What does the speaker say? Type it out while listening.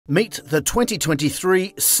Meet the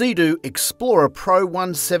 2023 Sea-Doo Explorer Pro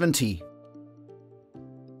 170.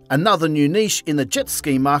 Another new niche in the jet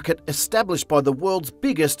ski market established by the world's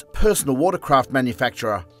biggest personal watercraft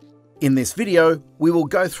manufacturer. In this video, we will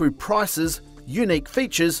go through prices, unique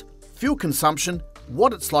features, fuel consumption,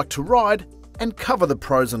 what it's like to ride, and cover the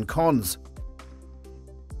pros and cons.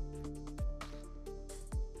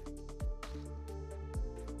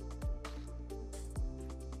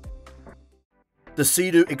 The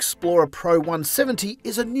Sea-Doo Explorer Pro 170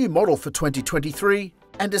 is a new model for 2023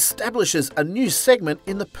 and establishes a new segment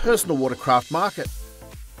in the personal watercraft market.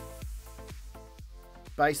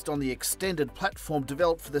 Based on the extended platform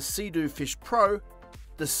developed for the Sea-Doo Fish Pro,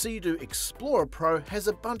 the Sea-Doo Explorer Pro has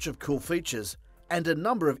a bunch of cool features and a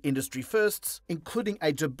number of industry firsts, including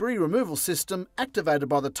a debris removal system activated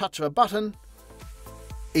by the touch of a button,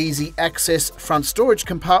 easy access front storage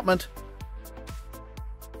compartment,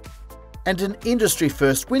 and an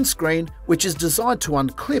industry-first windscreen which is designed to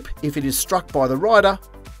unclip if it is struck by the rider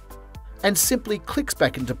and simply clicks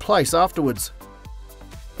back into place afterwards.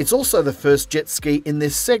 It's also the first jet ski in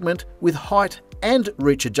this segment with height and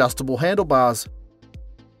reach adjustable handlebars.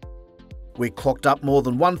 We clocked up more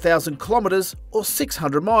than 1,000 kilometres or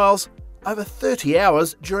 600 miles over 30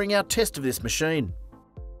 hours during our test of this machine.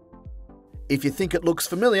 If you think it looks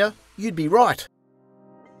familiar, you'd be right.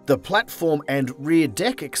 The platform and rear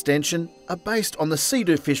deck extension are based on the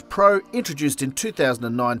Sea-Doo Fish Pro introduced in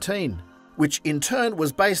 2019, which in turn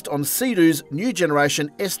was based on Sea-Doo's new generation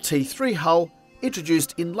ST3 hull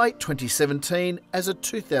introduced in late 2017 as a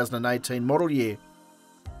 2018 model year.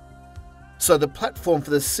 So the platform for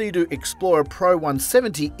the Sea-Doo Explorer Pro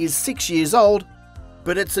 170 is 6 years old,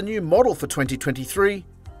 but it's a new model for 2023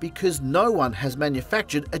 because no one has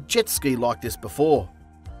manufactured a jet ski like this before.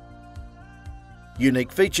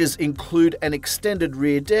 Unique features include an extended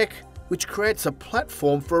rear deck, which creates a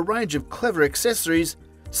platform for a range of clever accessories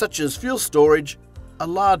such as fuel storage, a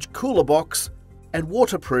large cooler box, and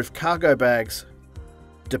waterproof cargo bags.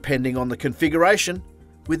 Depending on the configuration,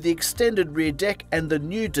 with the extended rear deck and the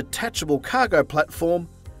new detachable cargo platform,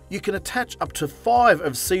 you can attach up to 5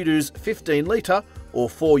 of Sea-Doo's 15-litre or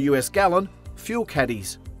 4 US gallon fuel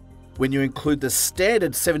caddies. When you include the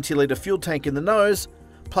standard 70-litre fuel tank in the nose,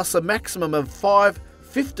 plus a maximum of 5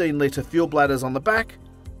 15-litre fuel bladders on the back,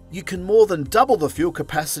 you can more than double the fuel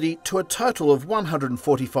capacity to a total of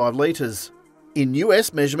 145 litres. In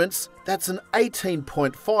US measurements, that's an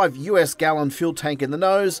 18.5 US gallon fuel tank in the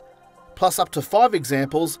nose, plus up to 5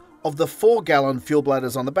 examples of the 4-gallon fuel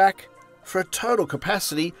bladders on the back, for a total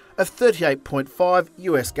capacity of 38.5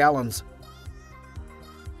 US gallons.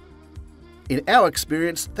 In our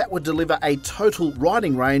experience, that would deliver a total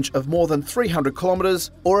riding range of more than 300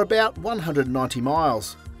 kilometres or about 190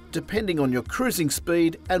 miles, depending on your cruising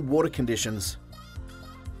speed and water conditions.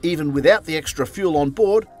 Even without the extra fuel on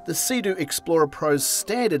board, the Sea-Doo Explorer Pro's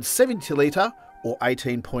standard 70-litre or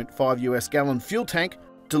 18.5 US gallon fuel tank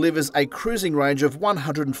delivers a cruising range of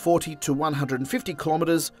 140 to 150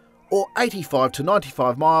 kilometres or 85 to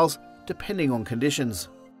 95 miles, depending on conditions.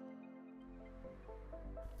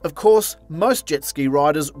 Of course, most jet ski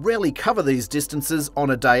riders rarely cover these distances on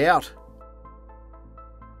a day out.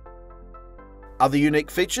 Other unique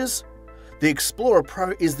features? The Explorer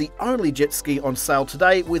Pro is the only jet ski on sale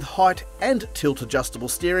today with height and tilt adjustable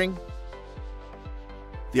steering,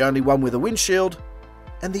 the only one with a windshield,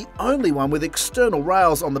 and the only one with external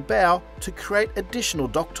rails on the bow to create additional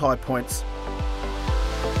dock tie points.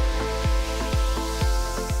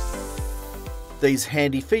 These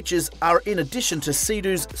handy features are in addition to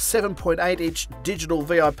Sea-Doo's 7.8-inch digital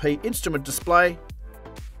VIP instrument display,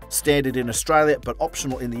 standard in Australia but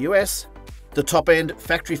optional in the US, the top-end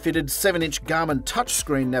factory-fitted 7-inch Garmin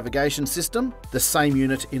touchscreen navigation system, the same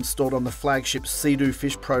unit installed on the flagship Sea-Doo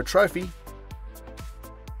Fish Pro trophy,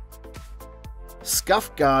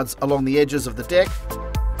 scuff guards along the edges of the deck,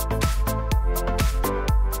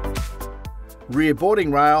 rear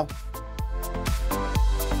boarding rail,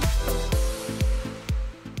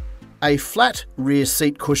 a flat rear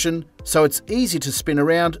seat cushion so it's easy to spin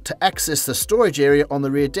around to access the storage area on the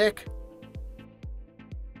rear deck,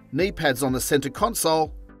 knee pads on the centre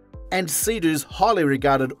console, and Sea-Doo's highly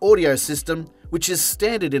regarded audio system, which is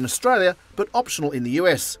standard in Australia but optional in the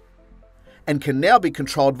US, and can now be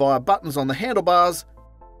controlled via buttons on the handlebars,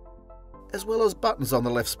 as well as buttons on the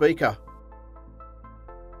left speaker.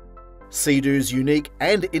 Sea-Doo's unique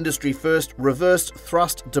and industry-first reversed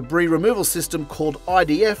thrust debris removal system called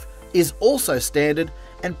IDF is also standard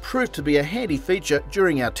and proved to be a handy feature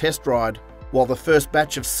during our test ride. While the first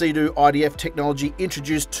batch of Sea-Doo IDF technology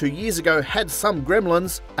introduced 2 years ago had some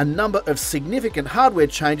gremlins, a number of significant hardware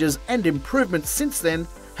changes and improvements since then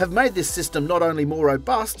have made this system not only more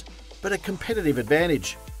robust, but a competitive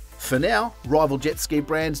advantage. For now, rival jet ski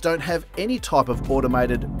brands don't have any type of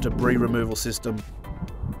automated debris removal system.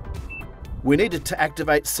 We needed to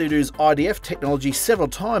activate Sea-Doo's IDF technology several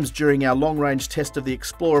times during our long-range test of the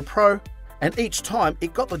Explorer Pro, and each time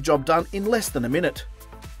it got the job done in less than a minute.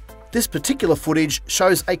 This particular footage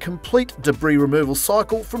shows a complete debris removal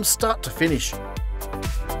cycle from start to finish.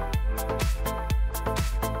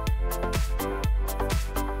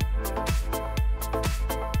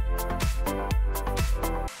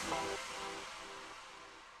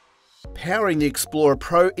 Powering the Explorer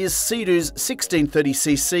Pro is Sea-Doo's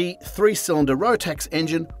 1630cc 3-cylinder Rotax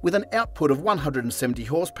engine with an output of 170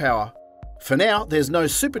 horsepower. For now, there's no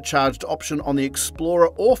supercharged option on the Explorer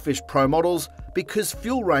or Fish Pro models because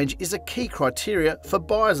fuel range is a key criteria for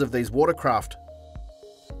buyers of these watercraft.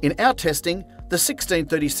 In our testing, the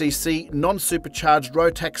 1630cc non-supercharged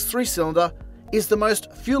Rotax 3-cylinder is the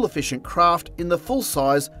most fuel-efficient craft in the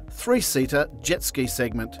full-size 3-seater jet ski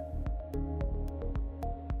segment.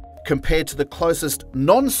 Compared to the closest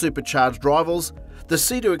non-supercharged rivals, the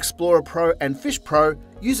Sea-Doo Explorer Pro and Fish Pro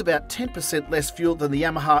use about 10% less fuel than the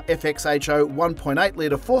Yamaha FXHO 1.8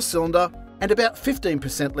 litre 4-cylinder and about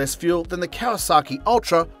 15% less fuel than the Kawasaki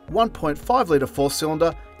Ultra 1.5 litre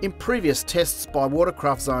 4-cylinder in previous tests by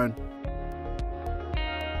WatercraftZone.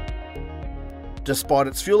 Despite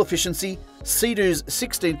its fuel efficiency, Sea-Doo's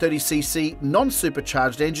 1630cc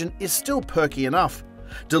non-supercharged engine is still perky enough,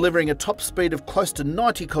 delivering a top speed of close to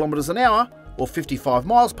 90 km an hour or 55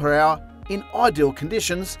 miles per hour in ideal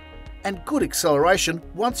conditions and good acceleration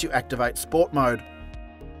once you activate sport mode.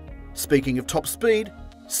 Speaking of top speed,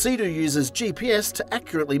 Sea-Doo uses GPS to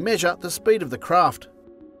accurately measure the speed of the craft.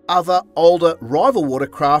 Other, older rival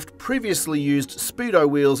watercraft previously used speedo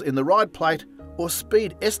wheels in the ride plate or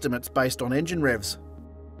speed estimates based on engine revs.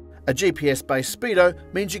 A GPS-based speedo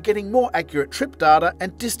means you're getting more accurate trip data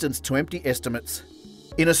and distance to empty estimates.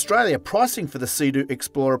 In Australia, pricing for the Sea-Doo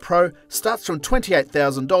Explorer Pro starts from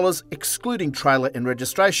 $28,000 excluding trailer and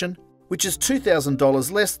registration, which is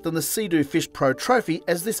 $2,000 less than the Sea-Doo Fish Pro Trophy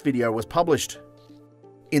as this video was published.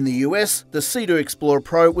 In the US, the Sea-Doo Explorer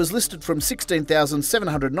Pro was listed from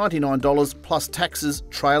 $16,799 plus taxes,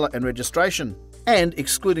 trailer and registration, and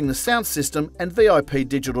excluding the sound system and VIP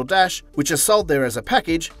digital dash, which are sold there as a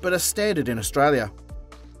package but are standard in Australia.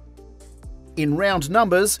 In round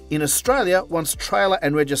numbers, in Australia, once trailer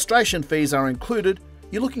and registration fees are included,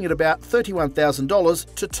 you're looking at about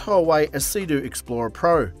 $31,000 to tow away a Sea-Doo Explorer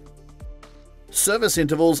Pro. Service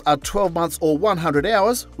intervals are 12 months or 100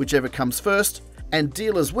 hours, whichever comes first, and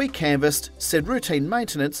dealers we canvassed said routine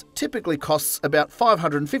maintenance typically costs about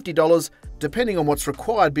 $550 depending on what's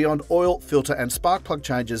required beyond oil, filter and spark plug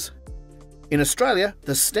changes. In Australia,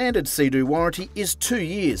 the standard Sea-Doo warranty is 2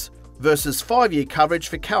 years, versus 5-year coverage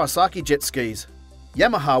for Kawasaki jet skis.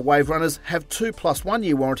 Yamaha wave runners have 2 plus 1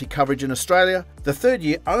 year warranty coverage in Australia, the 3rd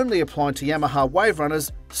year only applying to Yamaha wave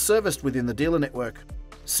runners serviced within the dealer network.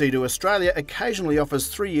 Sea-Doo Australia occasionally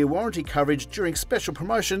offers 3-year warranty coverage during special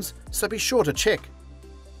promotions, so be sure to check.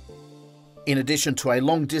 In addition to a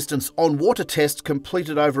long-distance on-water test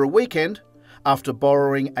completed over a weekend, after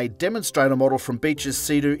borrowing a demonstrator model from Beach's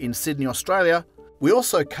Sea-Doo in Sydney, Australia, we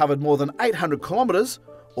also covered more than 800 kilometres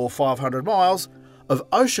or 500 miles, of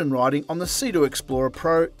ocean riding on the Sea-Doo Explorer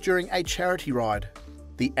Pro during a charity ride.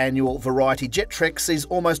 The annual Variety Jet Trek sees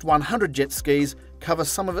almost 100 jet skis cover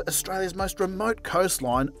some of Australia's most remote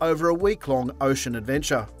coastline over a week-long ocean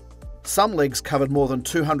adventure. Some legs covered more than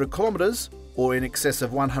 200 kilometres, or in excess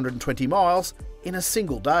of 120 miles, in a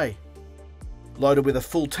single day. Loaded with a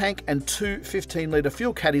full tank and 2 15-litre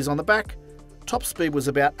fuel caddies on the back, top speed was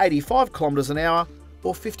about 85 kilometres an hour,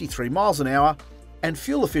 or 53 miles an hour, and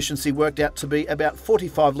fuel efficiency worked out to be about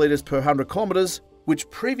 45 litres per 100 kilometres, which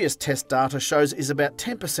previous test data shows is about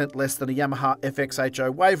 10% less than a Yamaha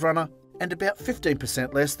FXHO Wave Runner and about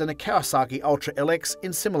 15% less than a Kawasaki Ultra LX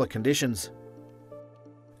in similar conditions.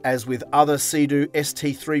 As with other Sea-Doo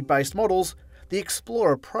ST3 based models, the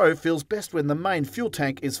Explorer Pro feels best when the main fuel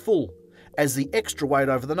tank is full, as the extra weight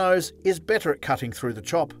over the nose is better at cutting through the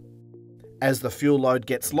chop. As the fuel load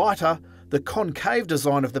gets lighter, the concave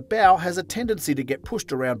design of the bow has a tendency to get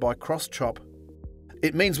pushed around by cross-chop.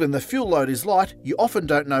 It means when the fuel load is light, you often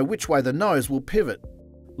don't know which way the nose will pivot.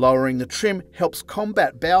 Lowering the trim helps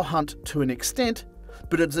combat bow hunt to an extent,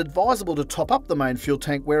 but it's advisable to top up the main fuel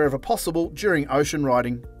tank wherever possible during ocean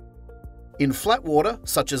riding. In flat water,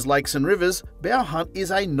 such as lakes and rivers, bow hunt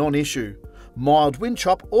is a non-issue. Mild wind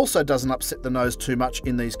chop also doesn't upset the nose too much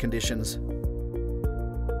in these conditions.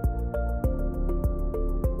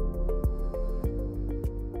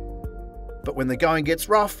 But when the going gets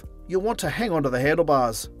rough, you'll want to hang onto the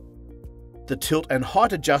handlebars. The tilt and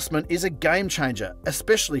height adjustment is a game changer,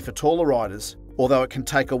 especially for taller riders. Although it can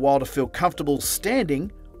take a while to feel comfortable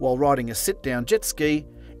standing while riding a sit-down jet ski,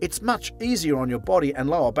 it's much easier on your body and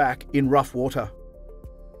lower back in rough water.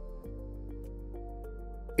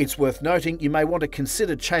 It's worth noting you may want to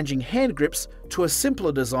consider changing hand grips to a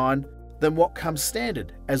simpler design than what comes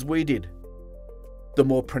standard, as we did. The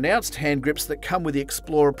more pronounced hand grips that come with the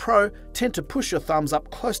Explorer Pro tend to push your thumbs up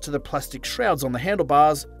close to the plastic shrouds on the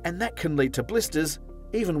handlebars, and that can lead to blisters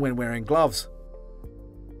even when wearing gloves.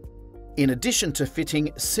 In addition to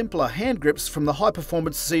fitting simpler hand grips from the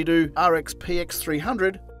high-performance Sea-Doo RX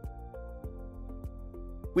PX300,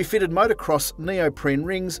 we fitted motocross neoprene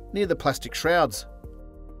rings near the plastic shrouds.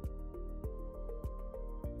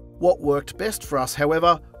 What worked best for us,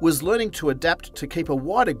 however, was learning to adapt to keep a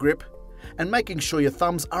wider grip and making sure your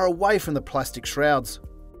thumbs are away from the plastic shrouds.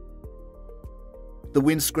 The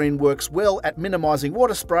windscreen works well at minimising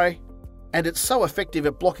water spray, and it's so effective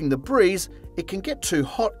at blocking the breeze it can get too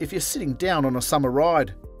hot if you're sitting down on a summer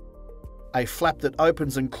ride. A flap that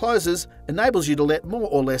opens and closes enables you to let more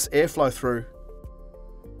or less airflow through.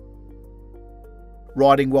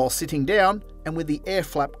 Riding while sitting down and with the air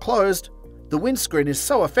flap closed, the windscreen is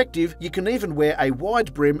so effective you can even wear a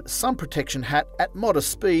wide brim sun protection hat at modest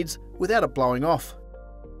speeds without it blowing off.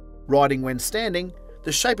 Riding when standing,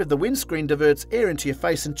 the shape of the windscreen diverts air into your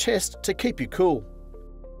face and chest to keep you cool.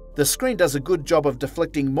 The screen does a good job of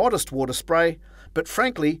deflecting modest water spray, but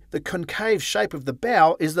frankly, the concave shape of the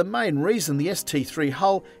bow is the main reason the ST3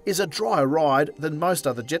 hull is a drier ride than most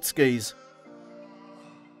other jet skis.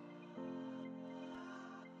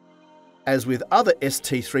 As with other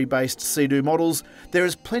ST3 based Sea-Doo models, there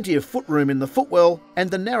is plenty of footroom in the footwell, and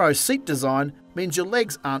the narrow seat design means your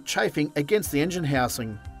legs aren't chafing against the engine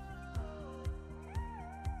housing.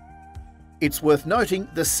 It's worth noting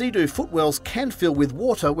the Sea-Doo footwells can fill with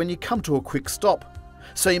water when you come to a quick stop,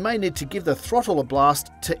 so you may need to give the throttle a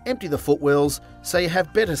blast to empty the footwells so you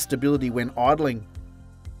have better stability when idling.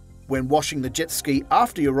 When washing the jet ski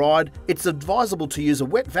after your ride, it's advisable to use a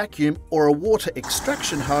wet vacuum or a water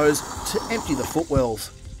extraction hose to empty the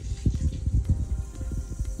footwells.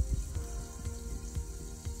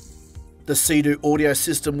 The Sea-Doo audio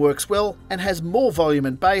system works well and has more volume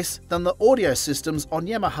and bass than the audio systems on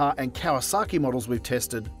Yamaha and Kawasaki models we've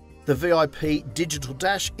tested. The VIP digital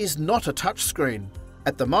dash is not a touchscreen.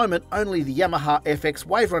 At the moment, only the Yamaha FX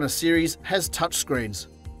Wave Runner series has touchscreens.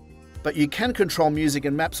 But you can control music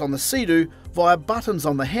and maps on the Sea-Doo via buttons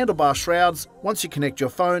on the handlebar shrouds once you connect your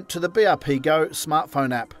phone to the BRP Go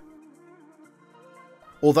smartphone app.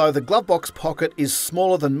 Although the glovebox pocket is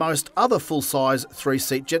smaller than most other full-size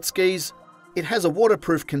 3-seat jet skis, it has a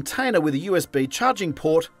waterproof container with a USB charging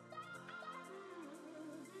port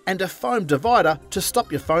and a foam divider to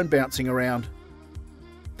stop your phone bouncing around.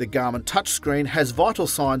 The Garmin touchscreen has vital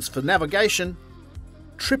signs for navigation,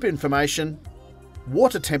 trip information,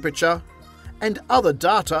 water temperature, and other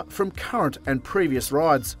data from current and previous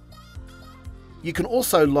rides. You can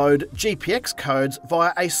also load GPX codes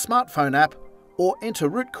via a smartphone app or enter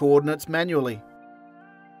route coordinates manually.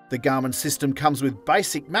 The Garmin system comes with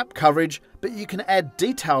basic map coverage, but you can add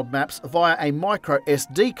detailed maps via a micro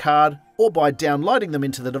SD card or by downloading them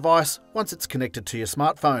into the device once it's connected to your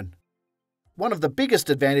smartphone. One of the biggest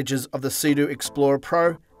advantages of the Sea-Doo Explorer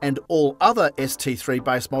Pro and all other ST3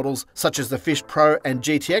 base models, such as the Fish Pro and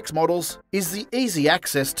GTX models, is the easy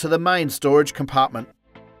access to the main storage compartment.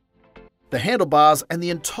 The handlebars and the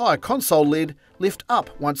entire console lid lift up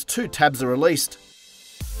once 2 tabs are released.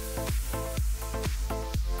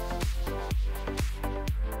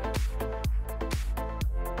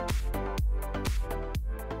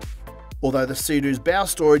 Although the Sea-Doo's bow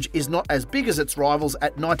storage is not as big as its rivals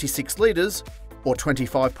at 96 litres, or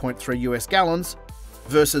 25.3 US gallons,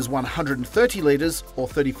 versus 130 litres or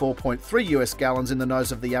 34.3 US gallons in the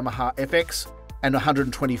nose of the Yamaha FX, and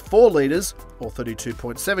 124 litres or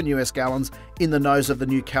 32.7 US gallons in the nose of the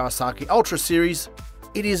new Kawasaki Ultra series,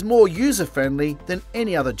 it is more user-friendly than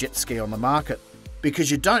any other jet ski on the market,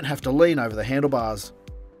 because you don't have to lean over the handlebars.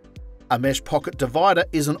 A mesh pocket divider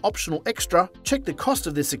is an optional extra. Check the cost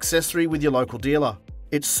of this accessory with your local dealer.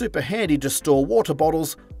 It's super handy to store water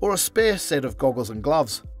bottles or a spare set of goggles and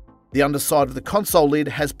gloves. The underside of the console lid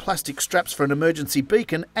has plastic straps for an emergency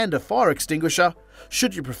beacon and a fire extinguisher,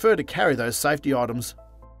 should you prefer to carry those safety items.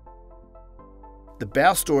 The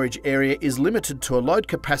bow storage area is limited to a load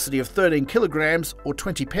capacity of 13 kilograms or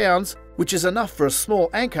 20 pounds, which is enough for a small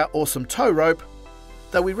anchor or some tow rope,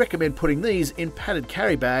 though we recommend putting these in padded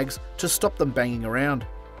carry bags to stop them banging around.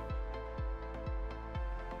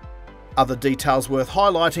 Other details worth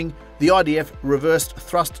highlighting: the IDF reversed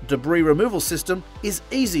thrust debris removal system is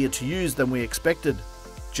easier to use than we expected.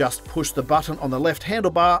 Just push the button on the left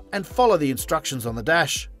handlebar and follow the instructions on the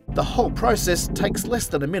dash. The whole process takes less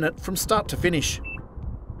than a minute from start to finish.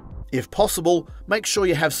 If possible, make sure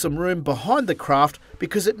you have some room behind the craft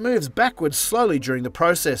because it moves backwards slowly during the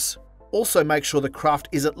process. Also make sure the craft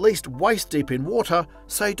is at least waist deep in water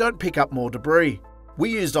so you don't pick up more debris.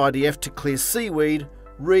 We used IDF to clear seaweed,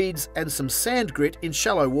 reeds and some sand grit in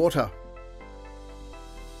shallow water.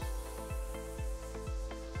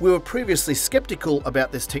 We were previously skeptical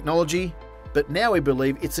about this technology, but now we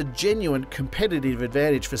believe it's a genuine competitive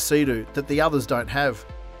advantage for Sea-Doo that the others don't have.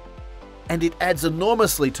 And it adds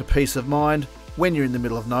enormously to peace of mind when you're in the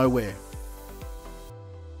middle of nowhere.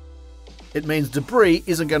 It means debris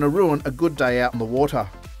isn't going to ruin a good day out on the water.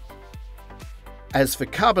 As for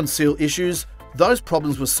carbon seal issues, those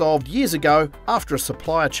problems were solved years ago after a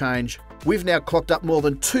supplier change. We've now clocked up more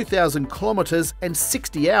than 2,000 kilometres and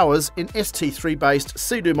 60 hours in ST3 based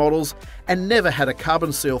Sea-Doo models and never had a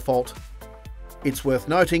carbon seal fault. It's worth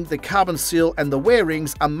noting the carbon seal and the wear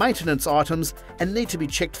rings are maintenance items and need to be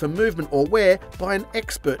checked for movement or wear by an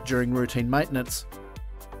expert during routine maintenance.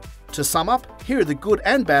 To sum up, here are the good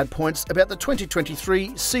and bad points about the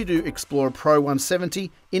 2023 Sea-Doo Explorer Pro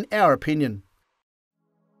 170 in our opinion.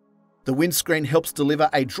 The windscreen helps deliver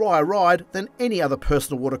a drier ride than any other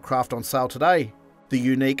personal watercraft on sale today. The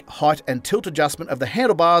unique height and tilt adjustment of the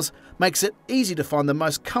handlebars makes it easy to find the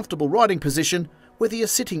most comfortable riding position whether you're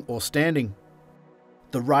sitting or standing.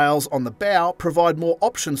 The rails on the bow provide more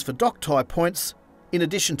options for dock tie points, in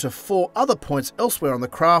addition to 4 other points elsewhere on the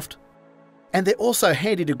craft, and they're also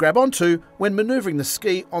handy to grab onto when manoeuvring the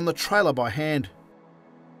ski on the trailer by hand.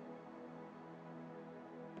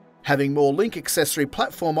 Having more link accessory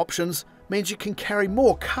platform options means you can carry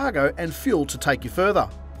more cargo and fuel to take you further.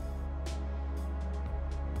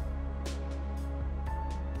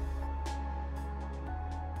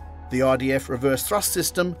 The IDF reverse thrust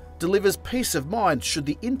system delivers peace of mind should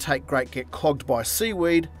the intake grate get clogged by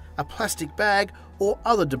seaweed, a plastic bag or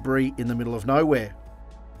other debris in the middle of nowhere.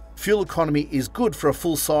 Fuel economy is good for a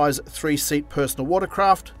full-size 3-seat personal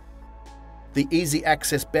watercraft. The easy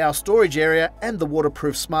access bow storage area and the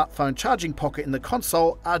waterproof smartphone charging pocket in the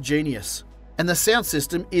console are genius. And the sound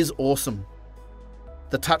system is awesome.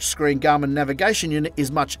 The touchscreen Garmin navigation unit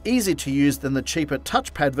is much easier to use than the cheaper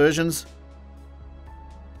touchpad versions.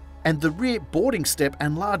 And the rear boarding step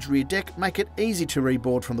and large rear deck make it easy to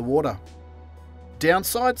reboard from the water.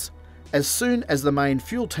 Downsides: as soon as the main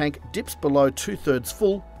fuel tank dips below 2/3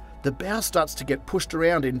 full, the bow starts to get pushed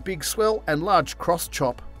around in big swell and large cross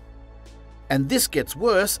chop. And this gets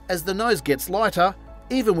worse as the nose gets lighter,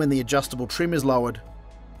 even when the adjustable trim is lowered.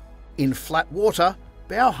 In flat water,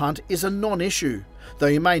 bow hunt is a non-issue, though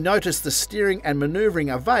you may notice the steering and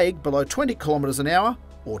manoeuvring are vague below 20 km an hour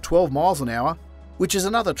or 12 miles an hour, which is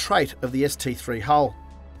another trait of the ST3 hull.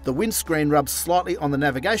 The windscreen rubs slightly on the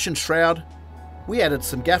navigation shroud. We added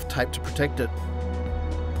some gaff tape to protect it.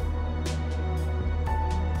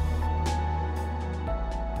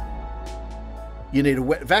 You need a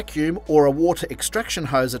wet vacuum or a water extraction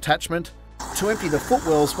hose attachment to empty the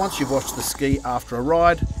footwells once you've washed the ski after a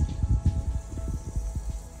ride.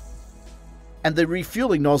 And the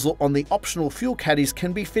refueling nozzle on the optional fuel caddies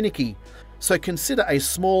can be finicky, so consider a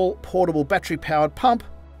small portable battery powered pump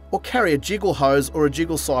or carry a jiggle hose or a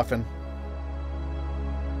jiggle siphon.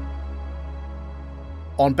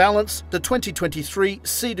 On balance, the 2023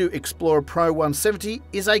 Sea-Doo Explorer Pro 170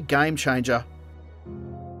 is a game changer.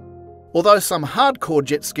 Although some hardcore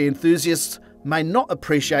jet ski enthusiasts may not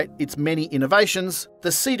appreciate its many innovations,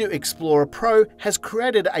 the Sea-Doo Explorer Pro has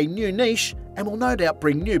created a new niche and will no doubt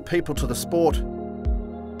bring new people to the sport.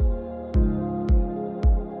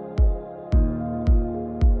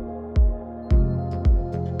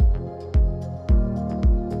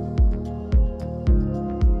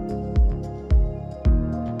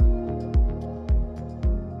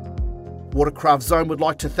 WatercraftZone would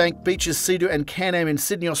like to thank Beaches Sea-Doo and Can-Am in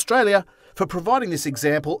Sydney, Australia for providing this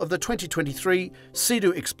example of the 2023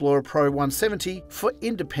 Sea-Doo Explorer Pro 170 for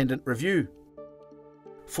independent review.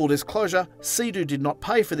 Full disclosure, Sea-Doo did not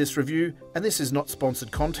pay for this review and this is not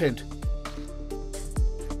sponsored content.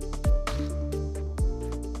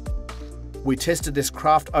 We tested this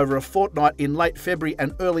craft over a fortnight in late February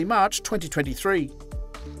and early March 2023.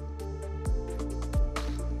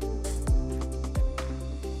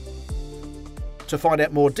 To find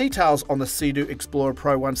out more details on the Sea-Doo Explorer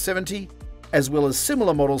Pro 170, as well as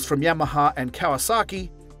similar models from Yamaha and Kawasaki,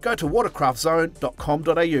 go to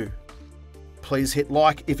watercraftzone.com.au. Please hit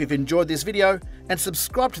like if you've enjoyed this video and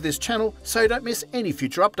subscribe to this channel so you don't miss any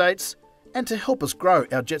future updates. and to help us grow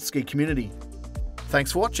our jet ski community.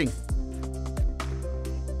 Thanks for watching.